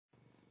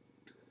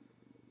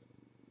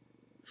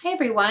Hi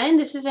everyone,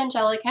 this is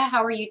Angelica.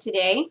 How are you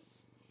today?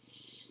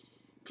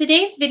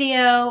 Today's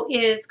video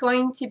is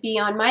going to be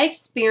on my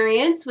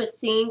experience with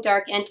seeing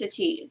dark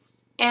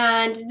entities.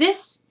 And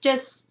this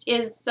just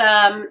is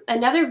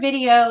another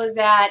video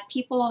that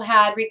people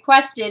had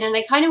requested, and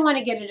I kind of want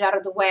to get it out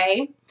of the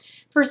way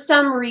for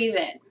some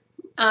reason.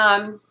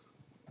 But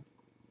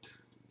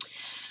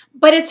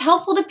it's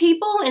helpful to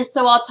people, and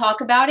so I'll talk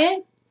about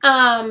it.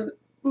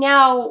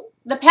 Now,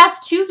 the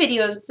past two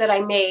videos that I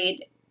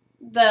made,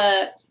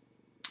 the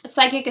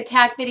psychic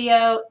attack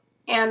video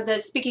and the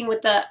speaking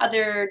with the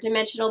other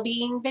dimensional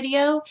being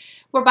video,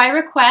 were by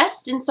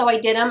request, and so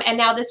I did them, and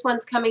now this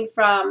one's coming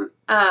from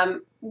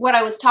what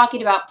I was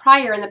talking about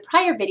prior in the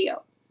prior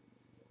video.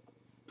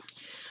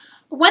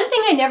 One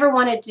thing I never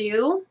want to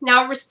do,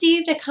 now I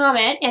received a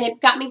comment and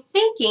it got me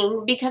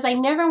thinking, because I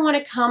never want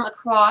to come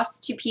across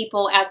to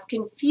people as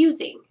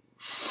confusing.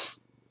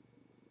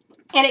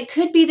 And it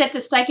could be that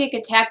the psychic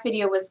attack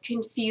video was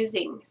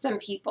confusing some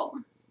people.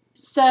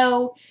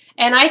 So,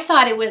 and I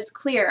thought it was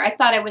clear. I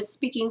thought I was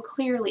speaking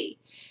clearly.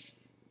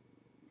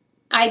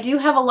 I do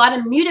have a lot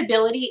of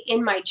mutability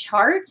in my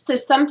chart, so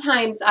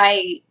sometimes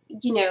I,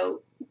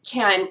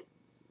 can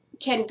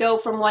go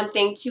from one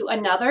thing to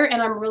another,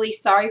 and I'm really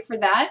sorry for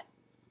that.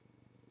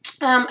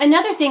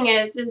 Another thing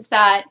is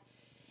that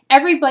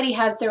everybody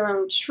has their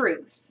own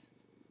truth.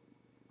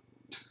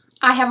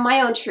 I have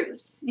my own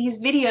truth. These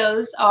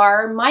videos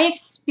are my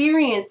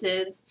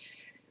experiences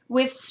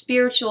with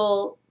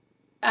spiritual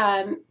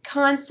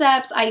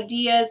concepts,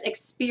 ideas,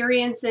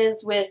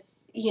 experiences with,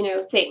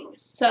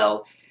 things.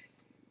 So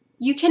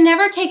you can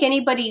never take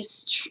anybody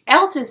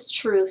else's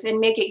truth and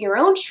make it your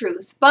own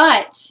truth.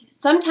 But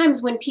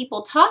sometimes when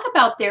people talk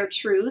about their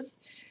truth,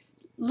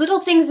 little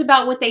things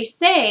about what they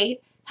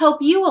say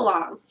help you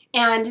along.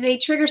 And they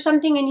trigger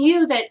something in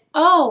you that,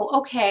 oh,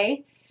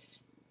 okay,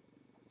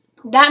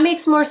 that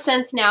makes more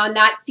sense now, and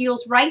that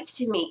feels right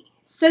to me.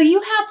 So you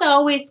have to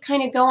always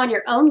kind of go on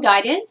your own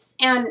guidance,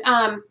 and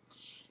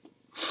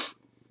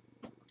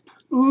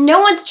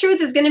no one's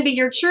truth is going to be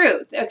your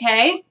truth,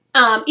 okay?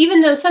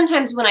 Even though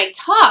sometimes when I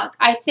talk,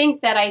 I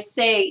think that I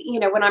say,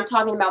 when I'm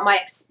talking about my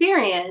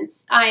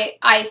experience,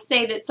 I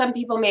say that some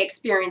people may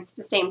experience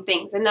the same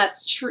things, and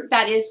that's true.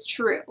 That is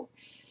true.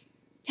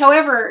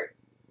 However,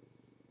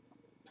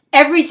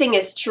 everything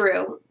is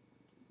true,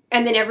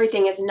 and then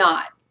everything is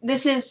not.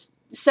 This is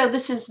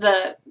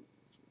the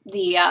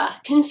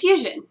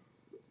confusion,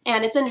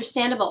 and it's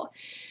understandable.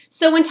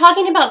 So when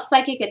talking about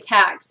psychic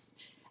attacks,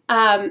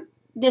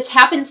 this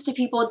happens to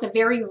people. It's a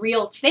very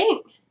real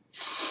thing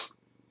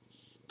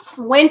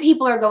when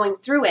people are going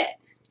through it.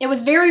 It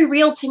was very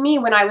real to me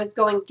when I was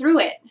going through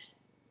it,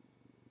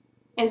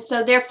 and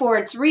so therefore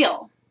it's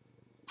real.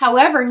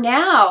 However,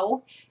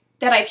 now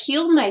that I've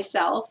healed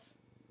myself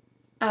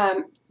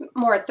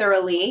more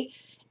thoroughly,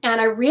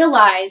 and I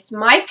realize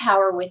my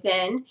power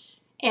within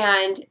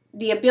and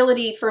the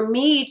ability for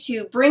me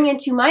to bring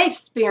into my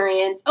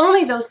experience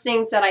only those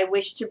things that I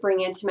wish to bring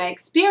into my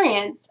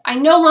experience, I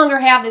no longer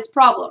have this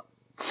problem.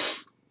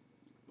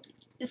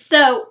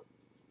 So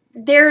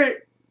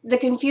there, the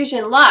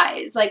confusion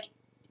lies. Like,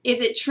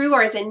 is it true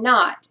or is it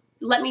not?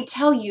 Let me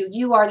tell you,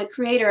 you are the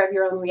creator of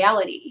your own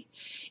reality.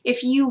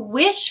 If you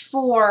wish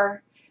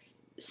for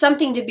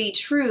something to be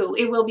true,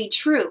 it will be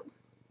true.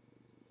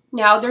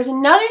 Now, there's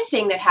another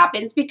thing that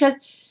happens, because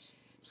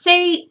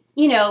say,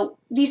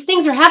 these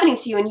things are happening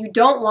to you and you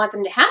don't want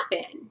them to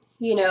happen.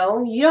 You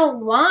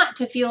don't want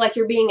to feel like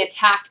you're being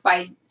attacked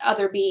by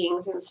other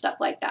beings and stuff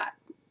like that.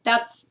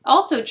 That's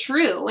also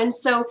true. And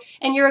so,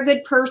 and you're a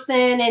good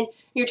person and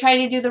you're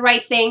trying to do the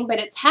right thing, but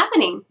it's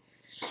happening.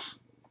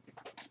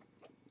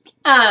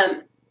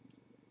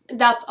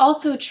 That's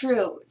also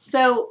true.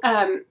 So,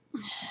 let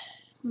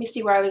me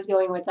see where I was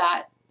going with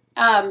that.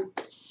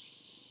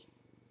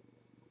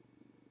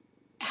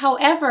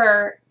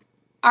 However,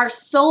 our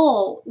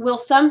soul will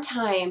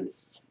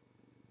sometimes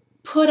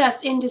put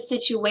us into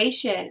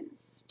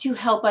situations to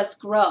help us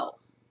grow.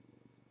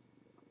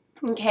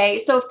 Okay,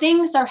 so if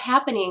things are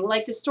happening,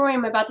 like the story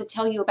I'm about to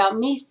tell you about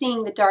me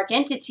seeing the dark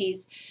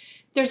entities,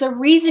 there's a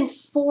reason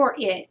for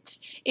it.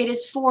 It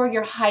is for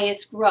your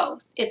highest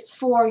growth. It's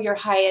for your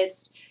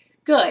highest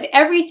good.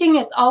 Everything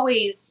is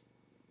always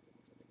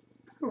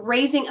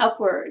raising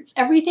upwards.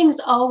 Everything's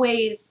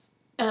always,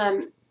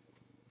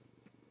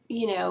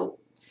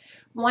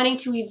 wanting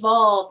to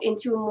evolve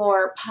into a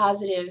more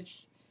positive,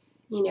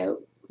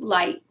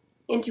 light,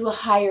 into a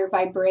higher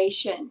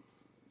vibration.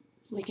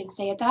 We can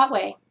say it that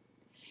way.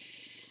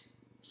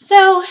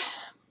 So,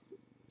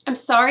 I'm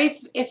sorry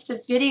if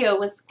the video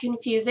was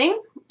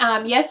confusing.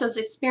 Yes, those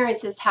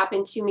experiences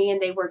happened to me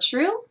and they were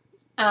true.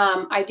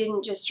 I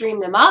didn't just dream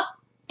them up.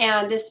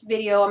 And this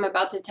video I'm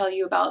about to tell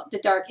you about the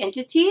dark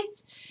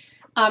entities.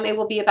 It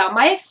will be about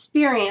my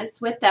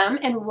experience with them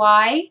and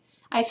why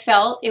I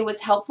felt it was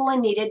helpful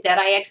and needed that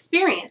I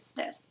experienced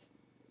this.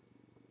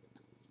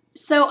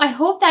 So I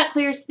hope that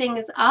clears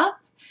things up.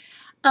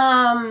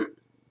 I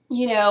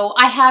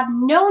have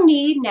no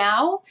need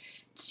now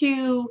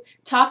to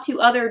talk to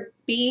other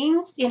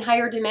beings in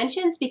higher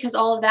dimensions, because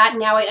all of that,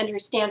 now I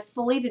understand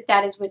fully that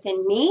that is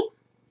within me,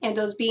 and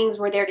those beings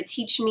were there to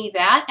teach me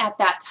that at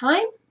that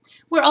time.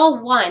 We're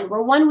all one.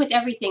 We're one with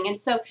everything. And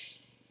so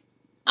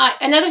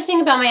another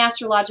thing about my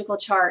astrological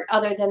chart,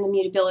 other than the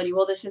mutability,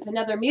 well, this is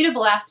another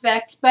mutable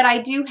aspect, but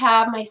I do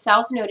have my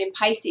South Node in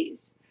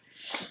Pisces,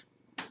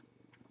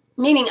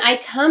 meaning I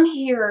come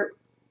here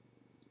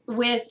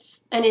with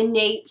an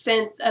innate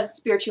sense of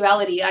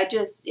spirituality.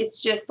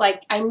 It's just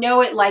like, I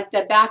know it like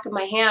the back of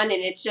my hand,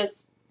 and it's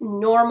just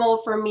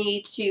normal for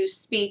me to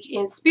speak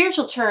in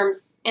spiritual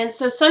terms. And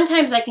so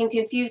sometimes I can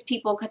confuse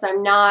people because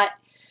I'm not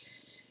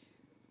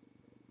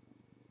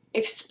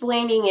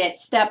explaining it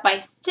step by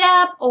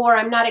step, or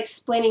I'm not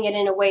explaining it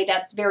in a way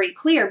that's very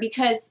clear,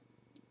 because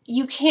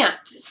you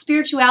can't.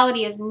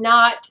 Spirituality is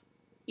not,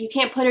 you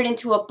can't put it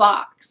into a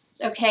box,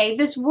 okay?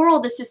 This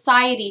world, this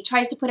society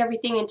tries to put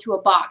everything into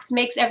a box,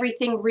 makes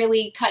everything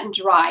really cut and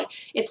dry.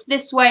 It's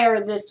this way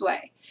or this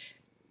way.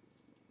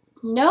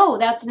 No,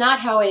 that's not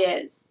how it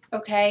is,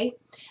 okay?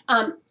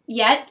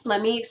 Yet,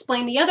 let me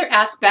explain the other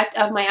aspect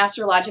of my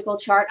astrological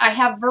chart. I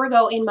have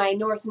Virgo in my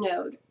North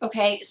Node,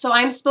 okay? So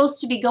I'm supposed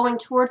to be going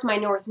towards my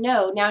North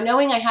Node. Now,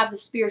 knowing I have the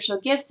spiritual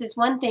gifts is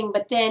one thing,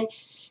 but then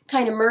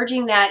kind of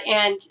merging that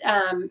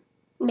and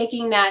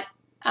making that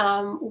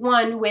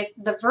one with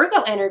the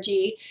Virgo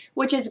energy,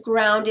 which is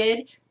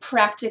grounded,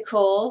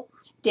 practical,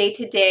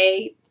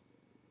 day-to-day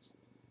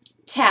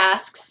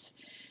tasks,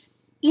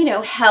 you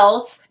know,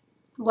 health,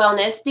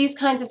 wellness, these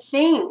kinds of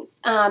things,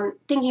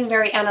 thinking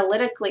very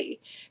analytically.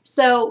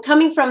 So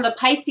coming from the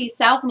Pisces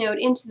South Node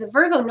into the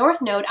Virgo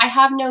North Node, I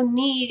have no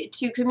need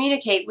to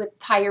communicate with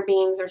higher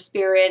beings or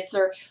spirits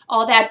or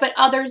all that, but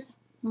others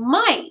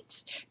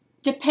might,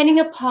 depending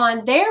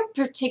upon their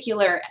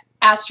particular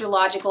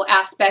astrological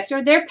aspects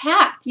or their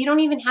path. You don't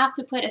even have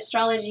to put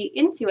astrology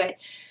into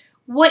it.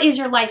 What is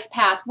your life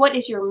path? What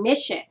is your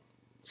mission?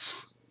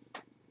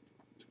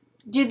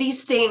 Do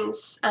these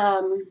things,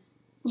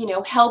 you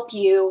know, help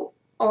you?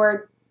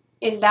 Or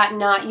is that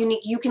not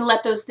unique? You can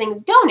let those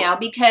things go now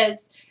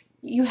because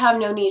you have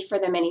no need for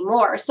them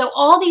anymore. So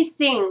all these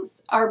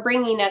things are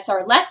bringing us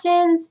our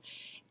lessons,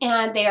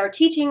 and they are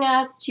teaching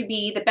us to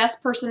be the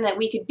best person that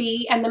we could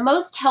be and the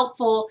most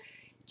helpful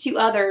to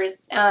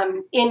others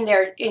in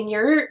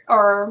your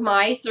or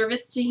my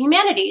service to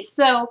humanity.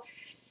 So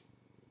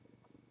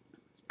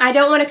I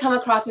don't want to come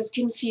across as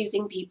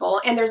confusing people,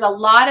 and there's a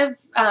lot of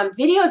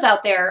videos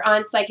out there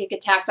on psychic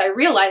attacks. I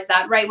realized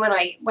that right when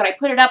I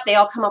put it up, they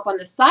all come up on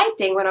the side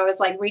thing when I was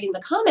like reading the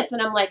comments, and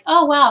I'm like,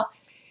 oh wow,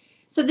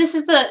 so this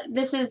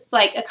is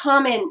like a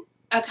common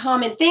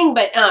thing,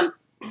 but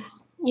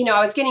you know,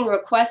 I was getting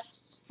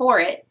requests for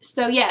it.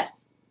 So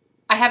yes,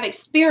 I have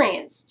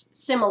experienced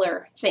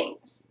similar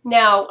things.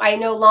 Now I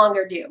no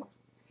longer do,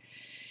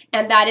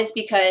 and that is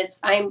because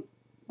I'm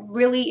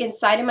really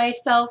inside of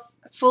myself,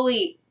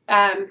 fully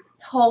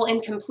whole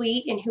and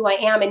complete in who I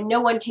am, and no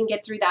one can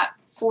get through that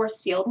force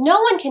field. No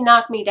one can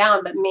knock me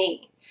down but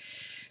me.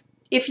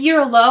 If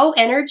you're low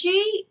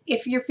energy,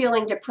 if you're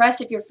feeling depressed,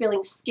 if you're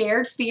feeling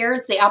scared, fear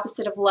is the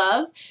opposite of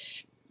love,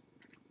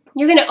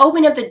 you're going to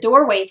open up the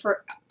doorway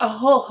for a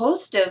whole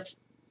host of,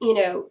 you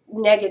know,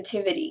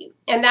 negativity.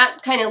 And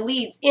that kind of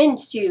leads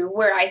into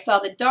where I saw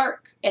the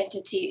dark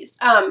entities.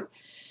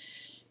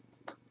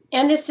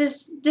 And this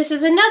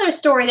is another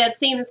story that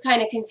seems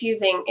kind of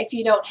confusing if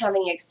you don't have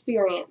any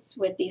experience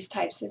with these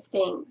types of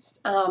things.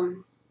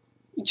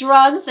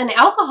 Drugs and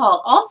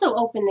alcohol also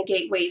open the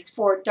gateways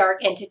for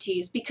dark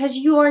entities because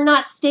you are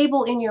not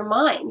stable in your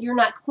mind. You're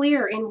not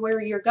clear in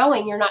where you're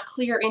going. You're not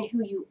clear in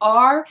who you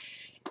are,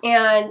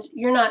 and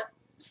you're not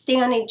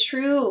standing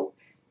true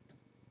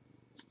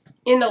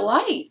in the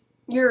light.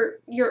 You're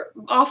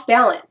off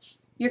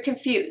balance. You're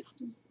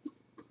confused.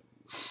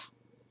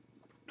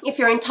 If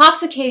you're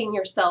intoxicating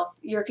yourself,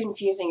 you're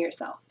confusing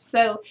yourself.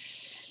 So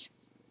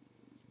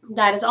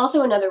that is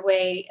also another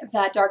way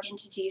that dark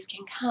entities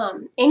can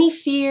come. Any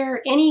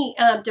fear, any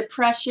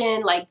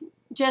depression, like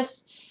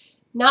just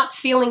not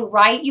feeling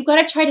right, you got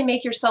to try to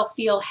make yourself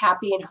feel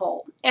happy and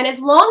whole. And as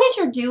long as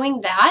you're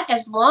doing that,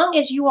 as long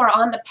as you are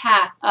on the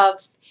path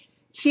of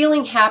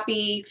feeling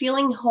happy,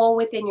 feeling whole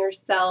within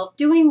yourself,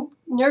 doing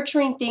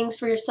nurturing things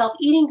for yourself,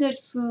 eating good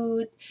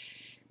foods,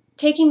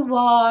 taking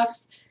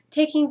walks,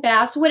 taking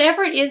baths,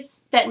 whatever it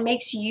is that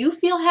makes you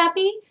feel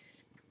happy,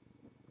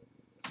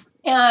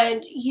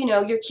 and you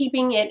know, you're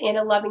keeping it in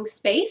a loving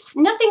space,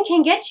 nothing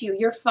can get you.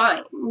 You're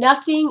fine.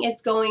 Nothing is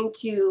going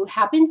to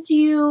happen to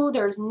you.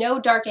 There's no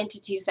dark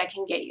entities that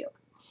can get you.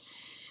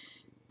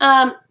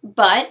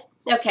 But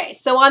okay,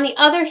 so on the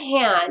other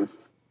hand,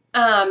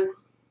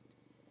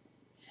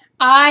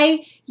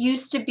 I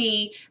used to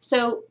be,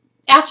 so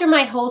after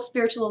my whole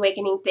spiritual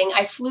awakening thing,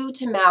 I flew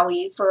to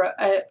Maui for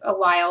a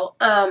while.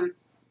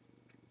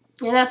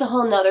 And that's a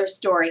whole nother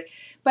story.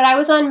 But I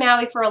was on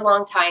Maui for a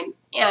long time,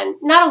 and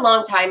not a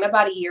long time,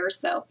 about a year or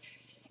so.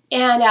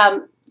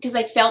 And because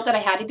I felt that I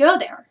had to go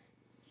there.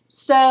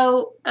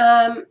 So,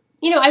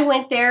 you know, I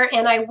went there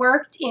and I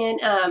worked in,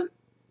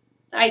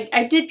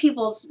 I did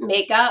people's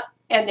makeup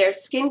and their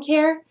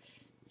skincare.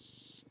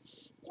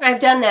 I've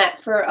done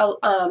that for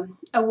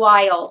a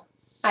while.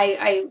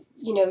 I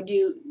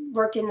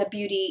worked in the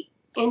beauty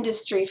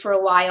industry for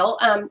a while.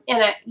 And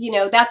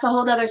that's a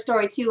whole nother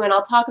story too. And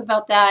I'll talk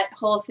about that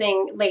whole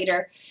thing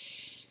later.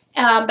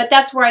 But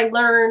that's where I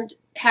learned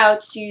how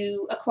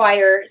to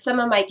acquire some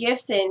of my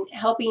gifts in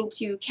helping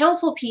to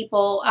counsel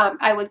people.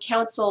 I would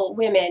counsel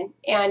women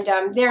and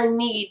their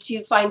need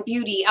to find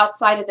beauty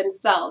outside of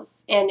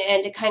themselves and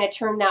to kind of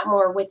turn that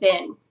more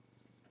within.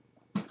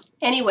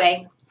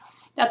 Anyway,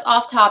 that's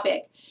off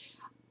topic.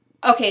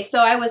 Okay, so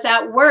I was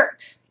at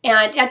work,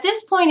 and at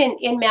this point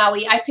in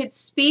Maui, I could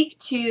speak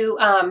to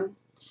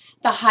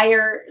the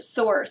higher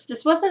source.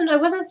 I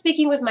wasn't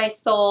speaking with my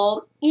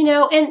soul,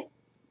 and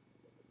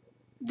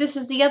this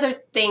is the other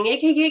thing. It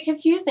could get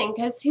confusing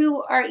because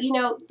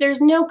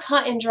there's no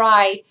cut and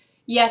dry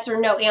yes or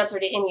no answer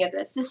to any of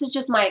this. This is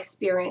just my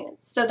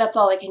experience. So that's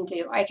all I can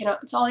do.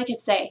 It's all I can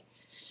say.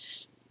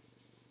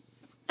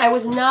 I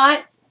was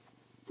not,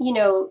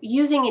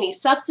 using any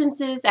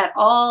substances at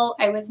all.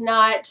 I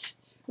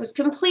was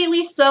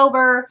completely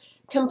sober,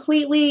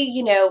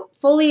 completely,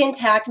 fully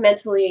intact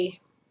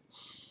mentally.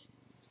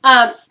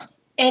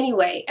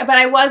 Anyway, but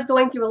I was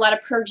going through a lot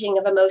of purging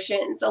of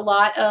emotions, a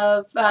lot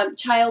of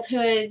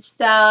childhood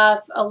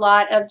stuff, a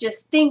lot of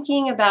just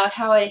thinking about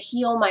how to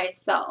heal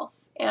myself,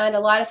 and a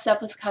lot of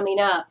stuff was coming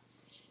up.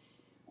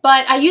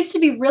 But I used to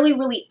be really,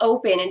 really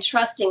open and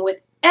trusting with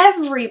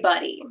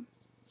everybody.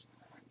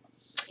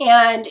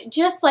 And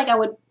just like I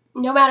would,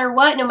 no matter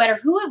what, no matter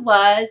who it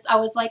was, I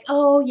was like,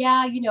 oh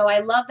yeah, I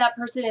love that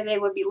person and they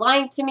would be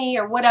lying to me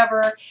or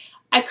whatever.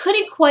 I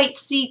couldn't quite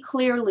see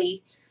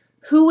clearly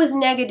who was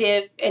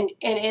negative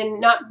and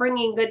not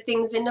bringing good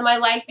things into my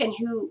life and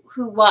who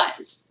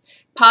was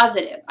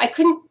positive. I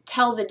couldn't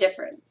tell the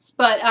difference.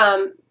 But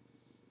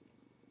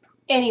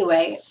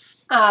anyway,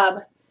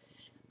 I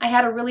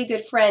had a really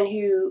good friend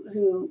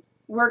who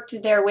worked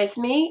there with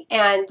me,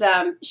 and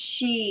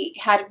she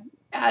had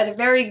a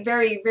very,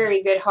 very,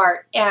 very good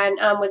heart and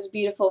was a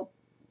beautiful,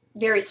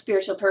 very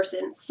spiritual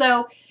person.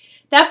 So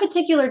that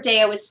particular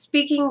day I was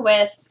speaking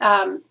with,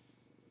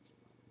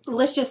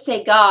 let's just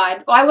say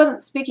God. Well, I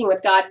wasn't speaking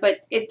with God,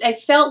 but I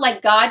felt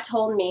like God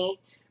told me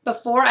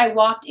before I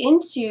walked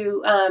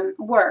into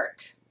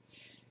work,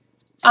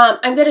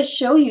 I'm going to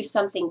show you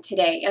something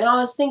today. And I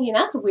was thinking,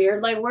 that's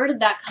weird. Like, where did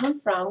that come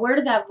from? Where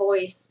did that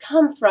voice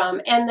come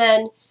from? And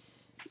then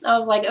I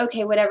was like,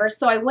 okay, whatever.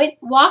 So I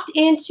walked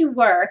into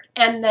work,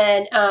 and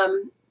then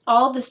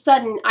all of a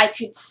sudden I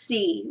could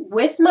see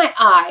with my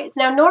eyes.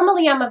 Now,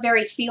 normally I'm a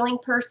very feeling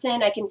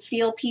person. I can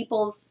feel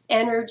people's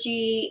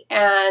energy,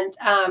 and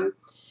I'm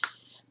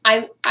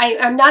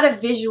not a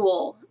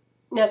visual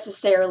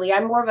necessarily.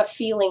 I'm more of a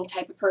feeling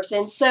type of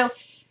person. So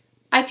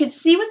I could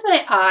see with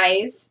my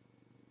eyes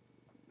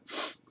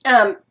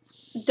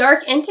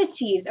dark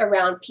entities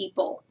around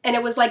people. And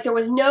it was like there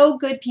was no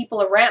good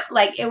people around.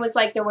 Like, it was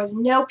like there was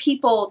no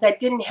people that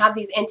didn't have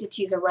these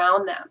entities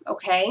around them,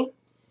 okay?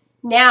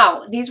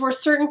 Now, these were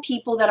certain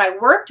people that I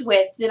worked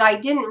with that I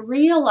didn't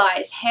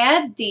realize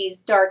had these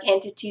dark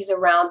entities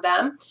around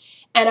them.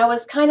 And I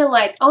was kind of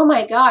like, oh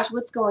my gosh,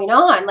 what's going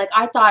on? Like,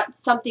 I thought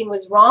something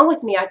was wrong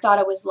with me. I thought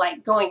I was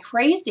like going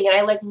crazy. And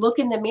I like look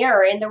in the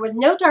mirror, and there was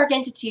no dark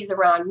entities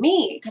around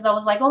me, because I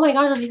was like, oh my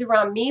gosh, are these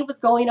around me?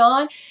 What's going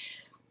on?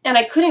 And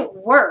I couldn't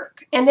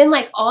work. And then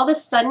like all of a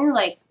sudden,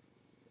 like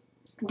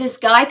this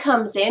guy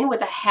comes in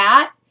with a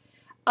hat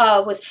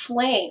with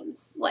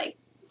flames, like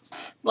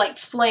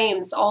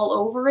flames all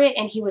over it.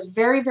 And he was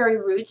very, very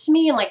rude to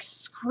me and like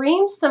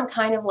screamed some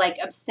kind of like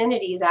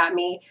obscenities at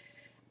me.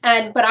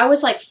 But I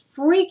was like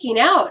freaking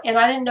out, and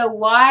I didn't know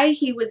why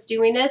he was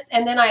doing this.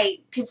 And then I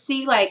could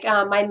see like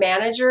my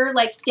manager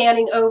like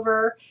standing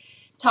over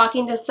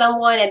talking to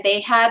someone, and they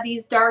had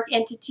these dark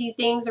entity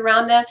things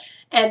around them,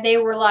 and they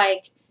were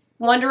like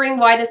wondering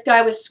why this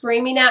guy was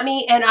screaming at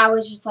me. And I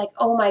was just like,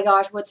 oh my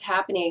gosh, what's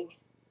happening?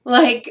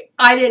 Like,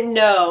 I didn't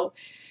know.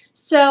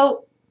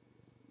 So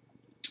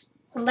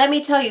let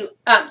me tell you,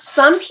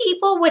 some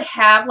people would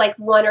have like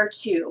one or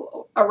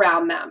two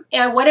around them.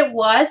 And what it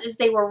was is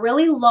they were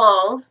really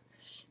long.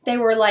 They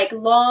were like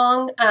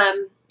long,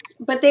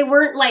 but they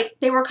weren't like,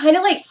 they were kind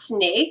of like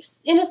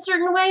snakes in a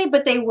certain way,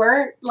 but they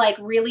weren't like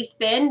really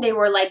thin. They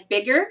were like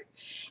bigger.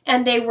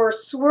 And they were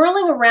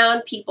swirling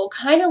around people,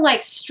 kind of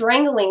like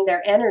strangling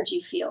their energy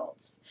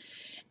fields.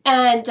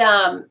 And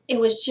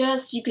it was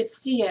just, you could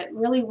see it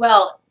really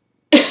well.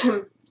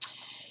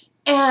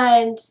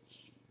 And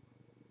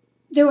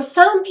there was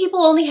some people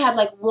only had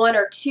like one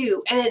or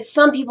two, and then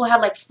some people had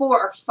like 4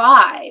 or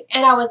 5.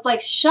 And I was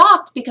like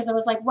shocked, because I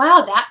was like,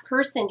 wow, that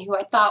person who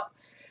I thought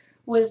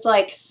was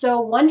like so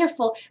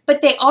wonderful,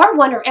 but they are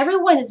wonderful.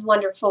 Everyone is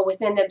wonderful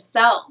within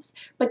themselves,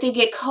 but they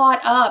get caught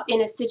up in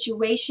a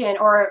situation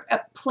or a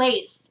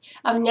place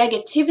of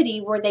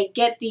negativity where they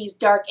get these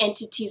dark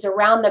entities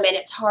around them, and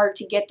it's hard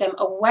to get them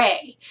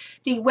away.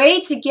 The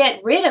way to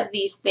get rid of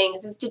these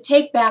things is to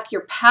take back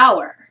your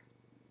power,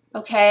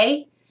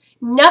 okay?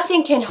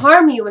 Nothing can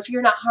harm you if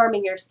you're not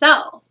harming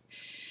yourself.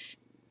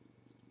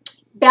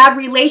 bad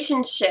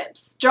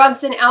relationships,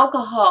 drugs and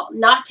alcohol,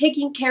 not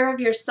taking care of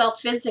yourself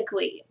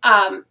physically,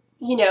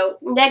 you know,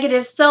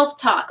 negative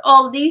self-talk,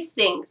 all of these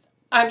things,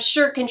 I'm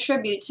sure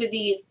contribute to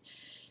these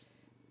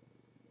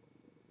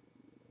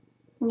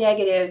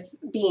negative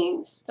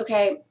beings,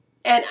 okay?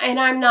 And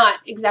I'm not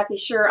exactly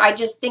sure. I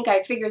just think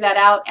I figured that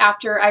out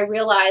after I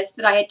realized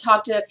that I had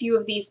talked to a few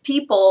of these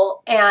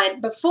people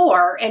and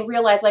before and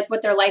realized like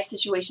what their life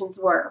situations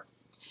were.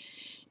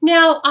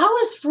 Now, I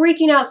was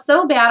freaking out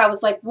so bad. I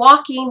was like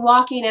walking,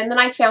 and then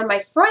I found my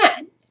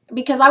friend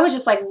because I was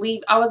just like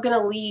I was going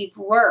to leave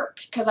work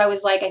because I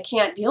was like, I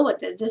can't deal with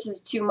this. This is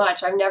too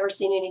much. I've never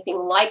seen anything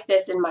like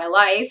this in my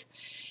life.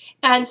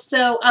 And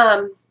so,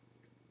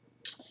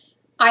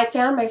 I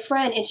found my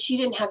friend and she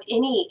didn't have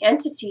any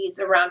entities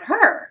around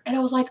her. And I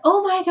was like,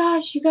 oh my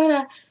gosh, you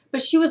gotta, but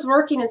she was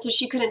working and so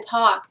she couldn't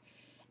talk.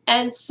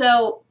 And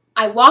so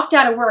I walked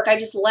out of work. I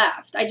just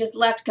left. I just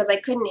left because I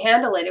couldn't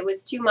handle it. It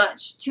was too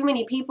much. Too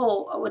many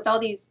people with all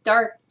these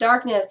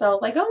darkness. I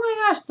was like, oh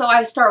my gosh. So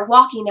I start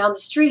walking down the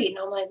street and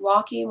I'm like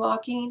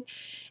walking.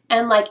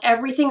 And like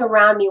everything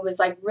around me was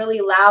like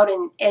really loud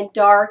and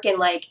dark and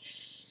like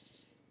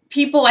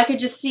people, I could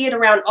just see it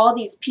around all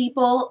these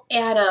people.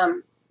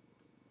 And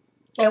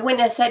I went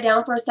and I sat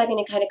down for a second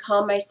and kind of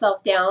calmed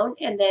myself down.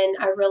 And then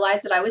I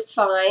realized that I was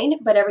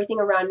fine, but everything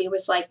around me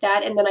was like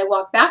that. And then I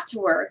walked back to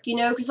work, you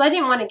know, because I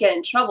didn't want to get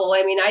in trouble.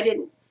 I mean, I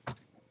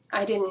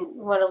didn't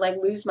want to like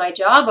lose my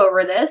job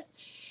over this.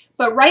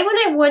 But right when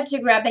I went to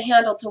grab the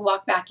handle to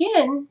walk back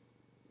in,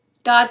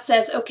 God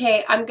says,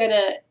 okay, I'm going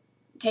to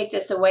take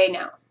this away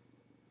now.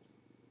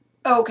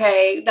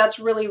 Okay, that's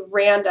really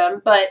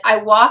random. But I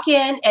walk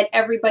in and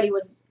everybody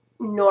was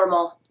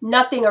normal.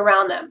 Nothing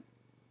around them.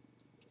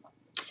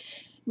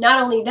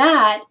 Not only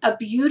that, a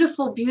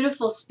beautiful,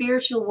 beautiful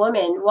spiritual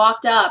woman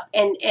walked up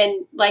and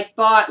like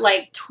bought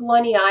like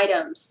 20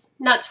 items.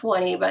 Not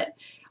 20, but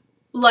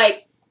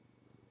like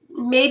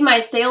made my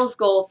sales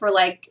goal for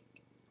like,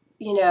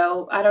 you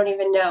know, I don't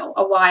even know,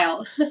 a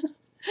while.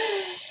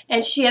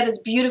 And she had this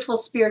beautiful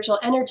spiritual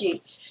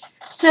energy.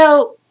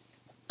 So,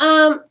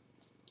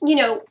 you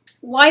know,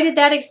 why did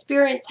that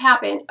experience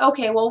happen?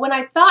 Okay, well, when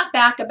I thought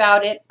back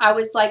about it, I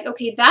was like,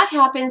 okay, that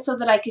happened so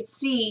that I could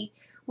see,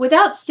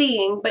 without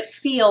seeing, but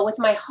feel with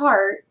my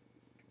heart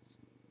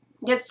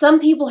that some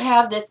people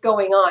have this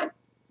going on.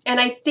 And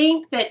I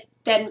think that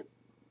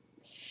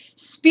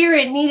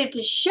Spirit needed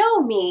to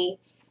show me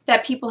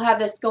that people have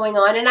this going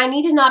on. And I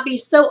need to not be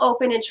so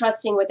open and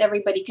trusting with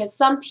everybody because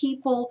some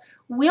people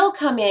will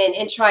come in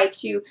and try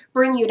to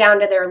bring you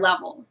down to their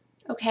level.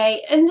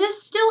 Okay? And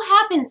this still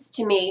happens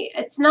to me.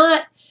 It's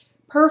not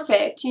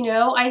perfect, you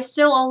know. I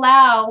still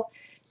allow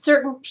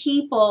certain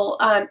people,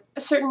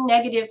 certain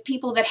negative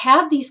people that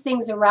have these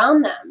things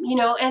around them, you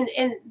know, and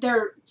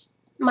they're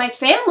my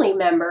family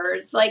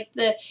members, like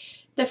the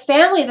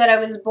family that I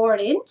was born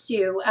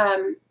into,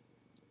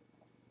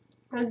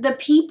 the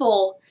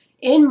people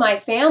in my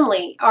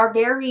family are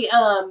very,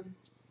 a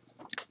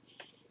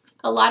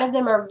lot of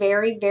them are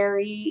very,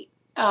 very,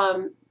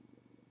 they're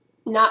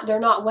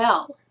not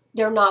well.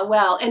 They're not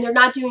well, and they're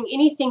not doing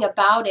anything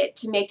about it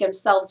to make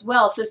themselves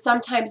well. So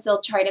sometimes they'll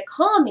try to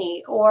call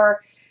me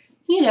or,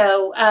 you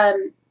know,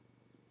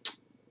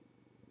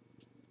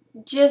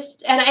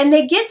 just, and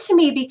they get to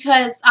me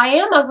because I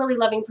am a really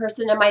loving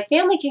person, and my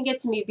family can get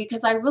to me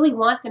because I really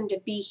want them to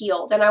be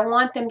healed, and I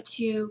want them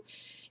to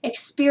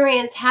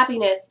experience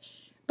happiness.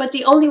 But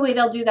the only way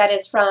they'll do that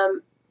is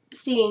from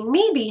seeing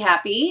me be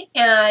happy,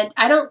 and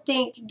I don't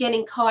think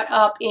getting caught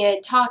up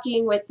in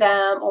talking with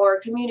them or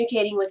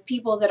communicating with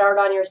people that aren't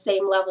on your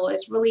same level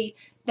is really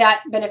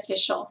that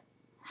beneficial.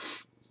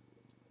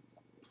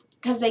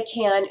 Because they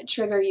can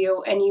trigger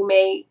you and you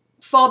may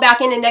fall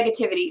back into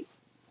negativity.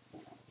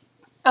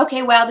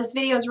 Okay, wow, this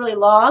video is really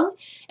long,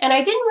 and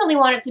I didn't really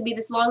want it to be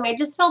this long. I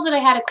just felt that I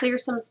had to clear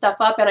some stuff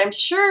up, and I'm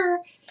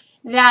sure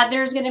that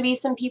there's going to be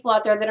some people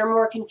out there that are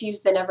more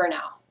confused than ever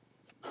now.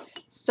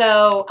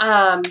 So,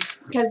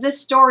 because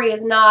this story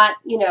is not,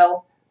 you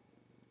know,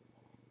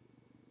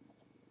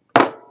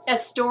 a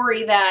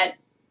story that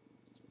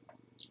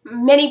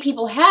many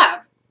people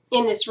have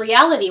in this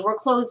reality. We're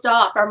closed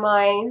off, our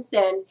minds,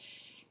 and,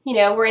 you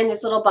know, we're in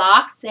this little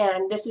box,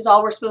 and this is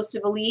all we're supposed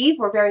to believe.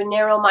 We're very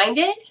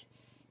narrow-minded.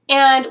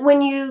 And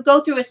when you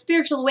go through a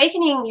spiritual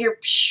awakening,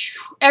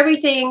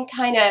 everything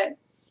kind of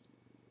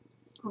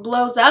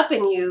blows up,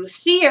 and you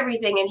see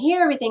everything and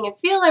hear everything and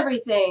feel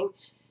everything.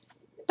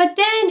 But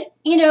then,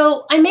 you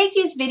know, I make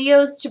these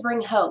videos to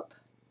bring hope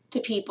to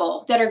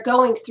people that are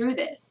going through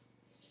this.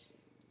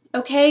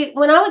 Okay?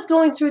 When I was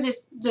going through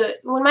this,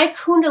 when my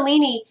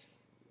Kundalini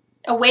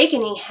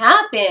awakening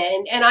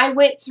happened and I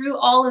went through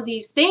all of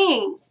these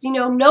things, you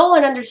know, no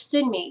one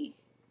understood me.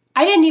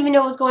 I didn't even know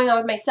what was going on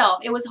with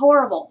myself. It was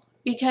horrible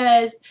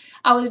because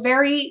I was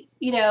very,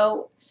 you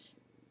know,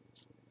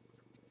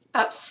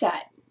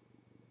 upset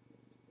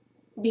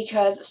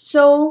because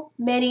so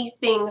many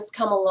things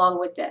come along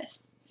with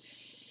this.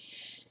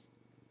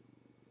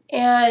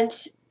 And,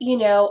 you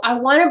know, I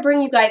want to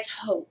bring you guys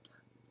hope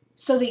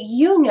so that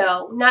you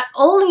know not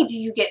only do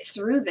you get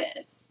through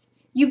this,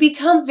 You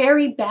become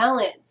very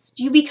balanced.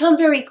 You become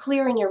very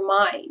clear in your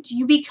mind.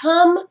 You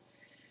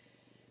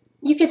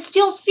can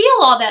still feel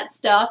all that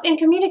stuff and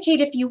communicate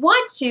if you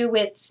want to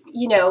with,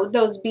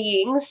 those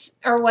beings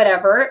or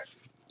whatever.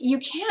 You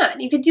can.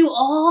 You can do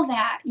all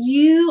that.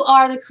 You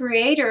are the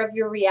creator of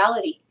your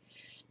reality.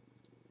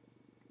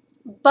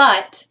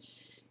 But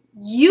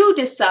you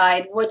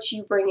decide what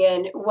you bring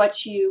in,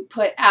 what you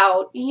put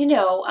out.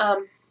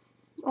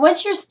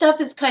 Once your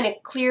stuff is kind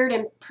of cleared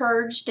and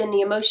purged and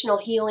the emotional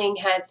healing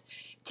has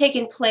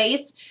taken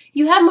place,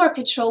 you have more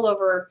control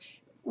over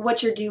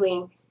what you're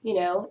doing,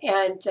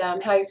 and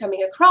how you're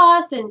coming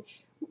across and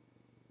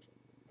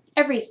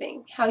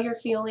everything, how you're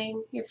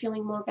feeling. You're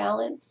feeling more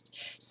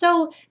balanced.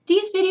 So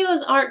these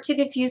videos aren't to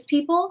confuse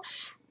people.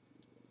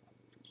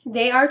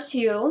 They are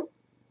to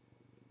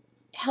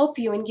help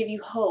you and give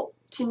you hope,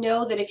 to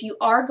know that if you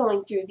are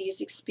going through these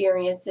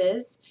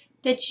experiences,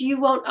 that you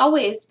won't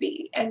always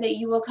be, and that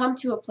you will come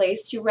to a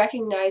place to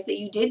recognize that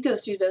you did go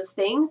through those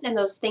things and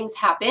those things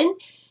happen,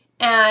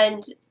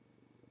 and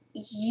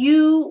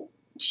you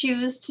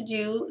choose to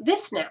do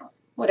this now,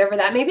 whatever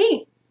that may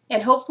be.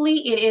 And hopefully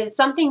it is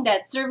something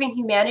that's serving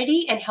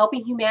humanity and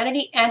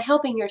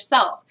helping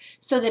yourself,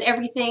 so that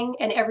everything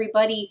and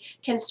everybody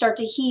can start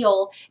to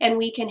heal, and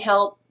we can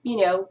help,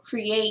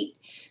 create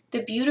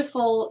the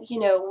beautiful,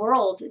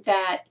 world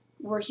that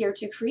we're here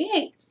to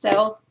create.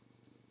 So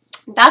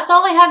that's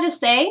all I have to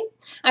say.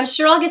 I'm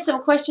sure I'll get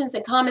some questions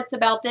and comments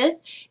about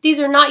this. These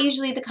are not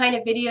usually the kind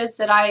of videos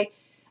that I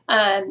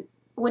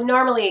would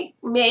normally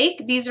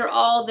make. These are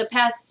all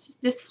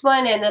this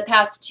one and the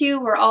past two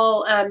were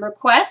all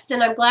requests,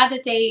 and I'm glad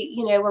that they,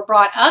 were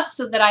brought up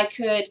so that I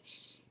could,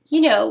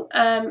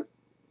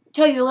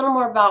 tell you a little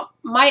more about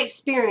my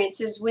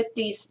experiences with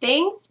these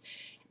things.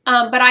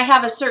 But I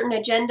have a certain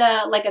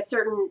agenda, like a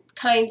certain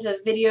kinds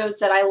of videos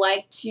that I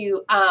like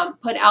to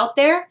put out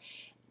there.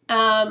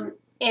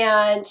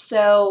 And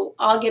so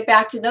I'll get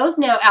back to those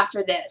now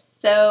after this.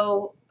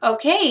 So,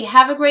 okay,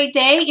 have a great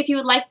day. If you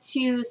would like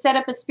to set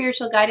up a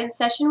spiritual guidance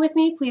session with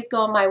me, please go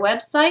on my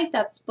website.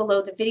 That's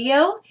below the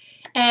video.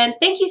 And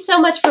thank you so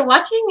much for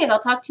watching, and I'll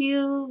talk to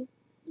you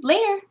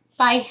later.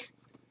 Bye.